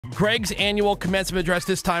Greg's annual commencement address,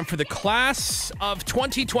 this time for the class of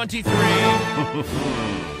 2023.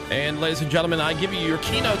 And ladies and gentlemen, I give you your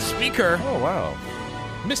keynote speaker. Oh, wow.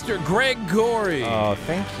 Mr. Greg Gory. Oh,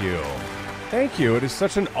 thank you. Thank you. It is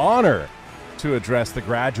such an honor to address the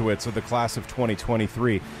graduates of the class of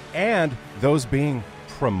 2023 and those being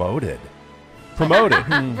promoted. Promoted.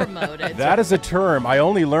 Promoted. That is a term I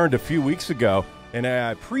only learned a few weeks ago, and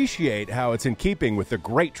I appreciate how it's in keeping with the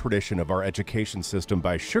great tradition of our education system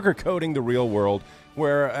by sugarcoating the real world,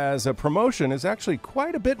 whereas a promotion is actually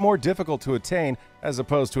quite a bit more difficult to attain as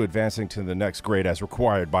opposed to advancing to the next grade as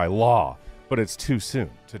required by law. But it's too soon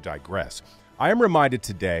to digress. I am reminded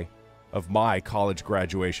today of my college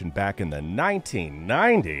graduation back in the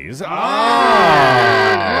 1990s. The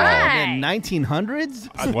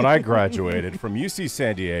 1900s? When I graduated from UC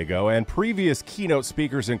San Diego, and previous keynote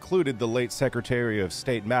speakers included the late Secretary of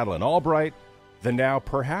State Madeleine Albright, the now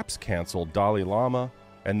perhaps canceled Dalai Lama,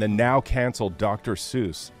 and the now canceled Dr.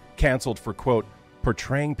 Seuss, canceled for, quote,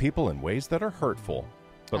 portraying people in ways that are hurtful.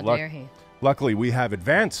 But How dare he? Luckily, we have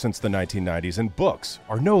advanced since the 1990s, and books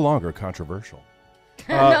are no longer controversial.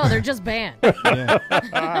 No, they're just banned. Yeah,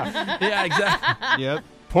 exactly. Yep.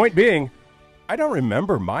 Point being, I don't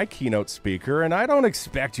remember my keynote speaker, and I don't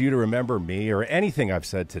expect you to remember me or anything I've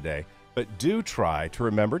said today, but do try to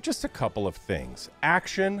remember just a couple of things.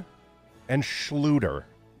 Action and Schluter.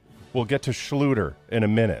 We'll get to Schluter in a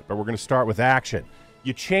minute, but we're going to start with action.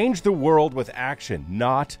 You change the world with action,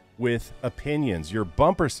 not with opinions. Your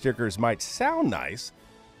bumper stickers might sound nice.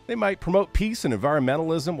 They might promote peace and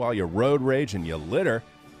environmentalism while you road rage and you litter.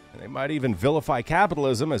 And they might even vilify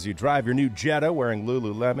capitalism as you drive your new Jetta wearing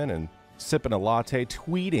Lululemon and sipping a latte,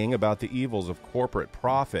 tweeting about the evils of corporate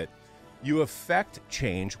profit. You affect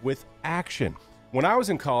change with action. When I was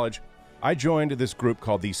in college, I joined this group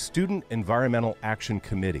called the Student Environmental Action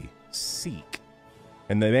Committee, SEEK.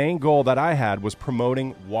 And the main goal that I had was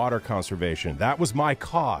promoting water conservation. That was my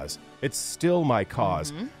cause. It's still my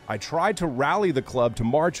cause. I tried to rally the club to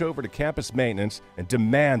march over to campus maintenance and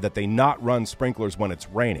demand that they not run sprinklers when it's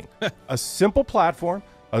raining. A simple platform,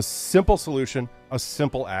 a simple solution, a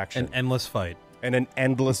simple action. An endless fight. And an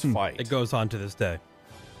endless fight. It goes on to this day.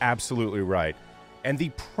 Absolutely right. And the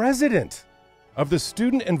president of the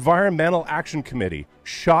Student Environmental Action Committee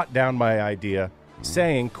shot down my idea,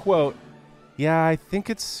 saying, quote, yeah, I think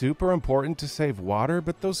it's super important to save water,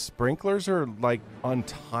 but those sprinklers are like on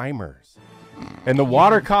timers. And the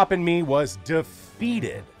water cop in me was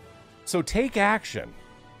defeated. So take action.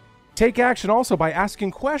 Take action also by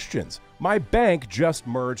asking questions. My bank just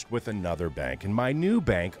merged with another bank, and my new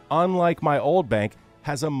bank, unlike my old bank,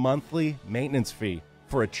 has a monthly maintenance fee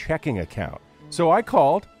for a checking account. So I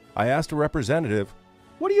called, I asked a representative,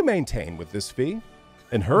 what do you maintain with this fee?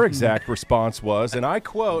 And her exact response was, and I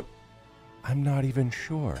quote, I'm not even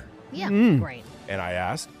sure. Yeah, great. And I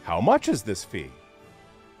asked, how much is this fee?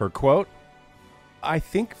 Her quote, I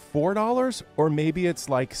think $4 or maybe it's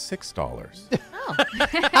like $6. Oh.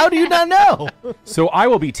 How do you not know? So I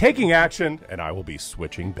will be taking action and I will be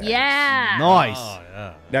switching banks. Yeah. Nice.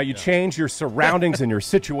 Yeah. Now you change your surroundings and your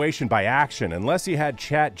situation by action. Unless you had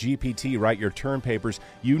ChatGPT write your term papers,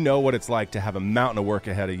 you know what it's like to have a mountain of work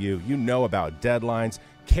ahead of you. You know about deadlines.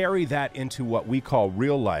 Carry that into what we call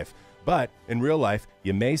real life. But in real life,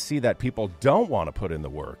 you may see that people don't want to put in the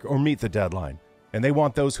work or meet the deadline. And they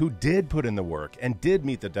want those who did put in the work and did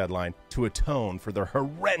meet the deadline to atone for their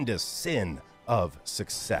horrendous sin of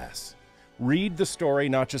success. Read the story,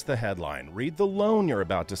 not just the headline. Read the loan you're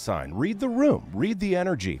about to sign. Read the room. Read the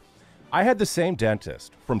energy. I had the same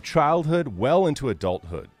dentist from childhood well into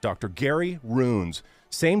adulthood, Dr. Gary Runes.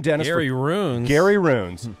 Same dentist. Gary Runes. Gary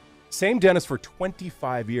Runes. Same dentist for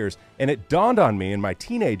 25 years, and it dawned on me in my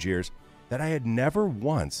teenage years that I had never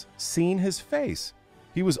once seen his face.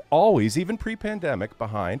 He was always, even pre-pandemic,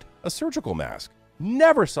 behind a surgical mask.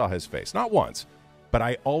 Never saw his face, not once. But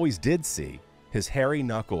I always did see his hairy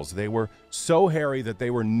knuckles. They were so hairy that they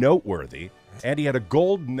were noteworthy, and he had a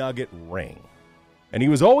gold nugget ring. And he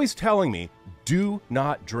was always telling me, do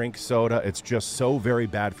not drink soda. It's just so very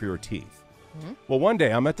bad for your teeth. Well, one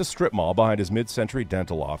day I'm at the strip mall behind his mid-century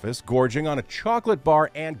dental office, gorging on a chocolate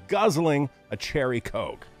bar and guzzling a cherry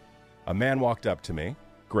Coke. A man walked up to me,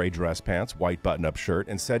 gray dress pants, white button-up shirt,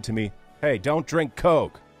 and said to me, hey, don't drink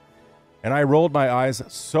Coke. And I rolled my eyes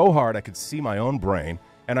so hard I could see my own brain,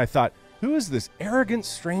 and I thought, who is this arrogant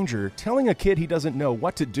stranger telling a kid he doesn't know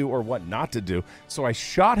what to do or what not to do? So I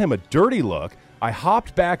shot him a dirty look, I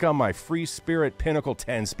hopped back on my Free Spirit Pinnacle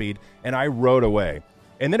 10-speed, and I rode away.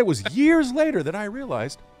 And then it was years later that I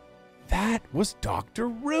realized that was Dr.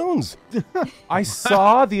 Runes. I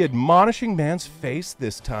saw the admonishing man's face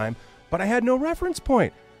this time, but I had no reference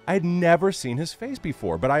point. I had never seen his face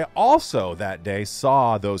before, but I also that day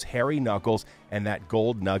saw those hairy knuckles and that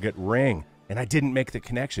gold nugget ring. And I didn't make the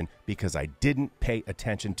connection because I didn't pay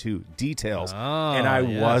attention to details, and I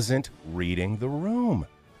wasn't reading the room.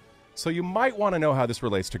 So you might want to know how this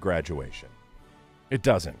relates to graduation. It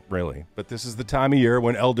doesn't, really, but this is the time of year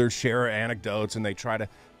when elders share anecdotes and they try to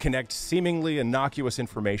connect seemingly innocuous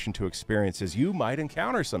information to experiences you might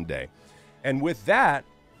encounter someday. And with that,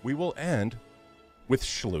 we will end with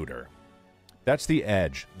Schluter. That's the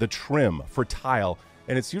edge, the trim for tile,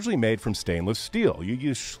 and it's usually made from stainless steel. You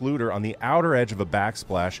use Schluter on the outer edge of a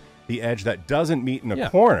backsplash, the edge that doesn't meet in a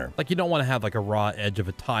corner. Like you don't want to have like a raw edge of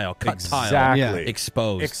a tile, cut Exactly. tile,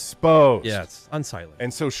 exposed. Exposed. Yeah, it's unsightly.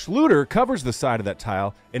 And so Schluter covers the side of that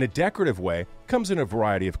tile in a decorative way, comes in a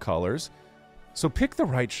variety of colors. So pick the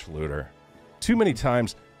right Schluter. Too many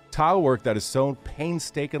times, tile work that is so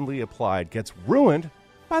painstakingly applied gets ruined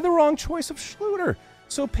by the wrong choice of Schluter.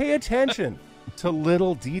 So pay attention to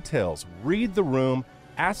little details. Read the room,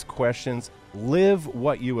 ask questions, live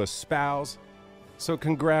what you espouse. So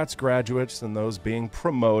congrats, graduates, and those being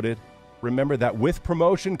promoted. Remember that with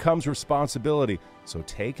promotion comes responsibility. So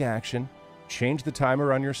take action, change the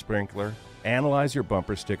timer on your sprinkler, analyze your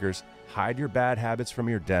bumper stickers, hide your bad habits from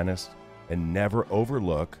your dentist, and never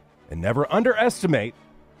overlook and never underestimate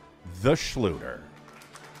the Schluter.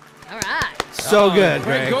 All right. So good,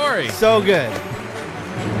 Great, Greg. Gory. So good.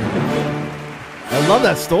 I love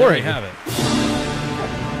that There story. you have it.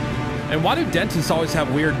 And why do dentists always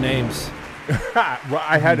have weird names?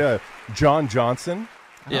 I had a John Johnson,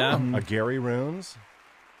 Yeah. a Gary Runes.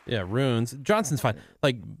 Yeah, Runes. Johnson's fine.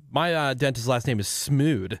 Like, my dentist's last name is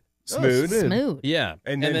Smood. Smooth. Smooth. Yeah.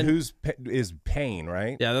 And then who's is Payne,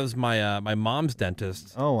 right? Yeah, that was my my mom's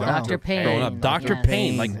dentist. Oh, wow. Dr. Payne. Growing up. Dr. Yes.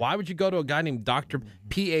 Payne. Like, why would you go to a guy named Dr.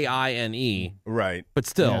 P-A-I-N-E? Right. But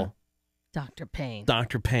still, Dr. Payne.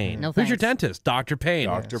 Dr. Payne. No Who's your thanks. dentist? Dr. Payne.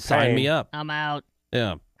 Dr. Sign Payne. me up. I'm out.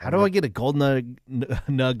 Yeah. How do I get a gold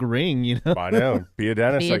nug ring, you know? I know. Be a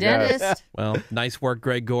dentist, Be a I guess. dentist. Well, nice work,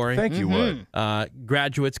 Greg Gory. Thank you, Wood.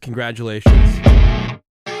 Graduates, congratulations.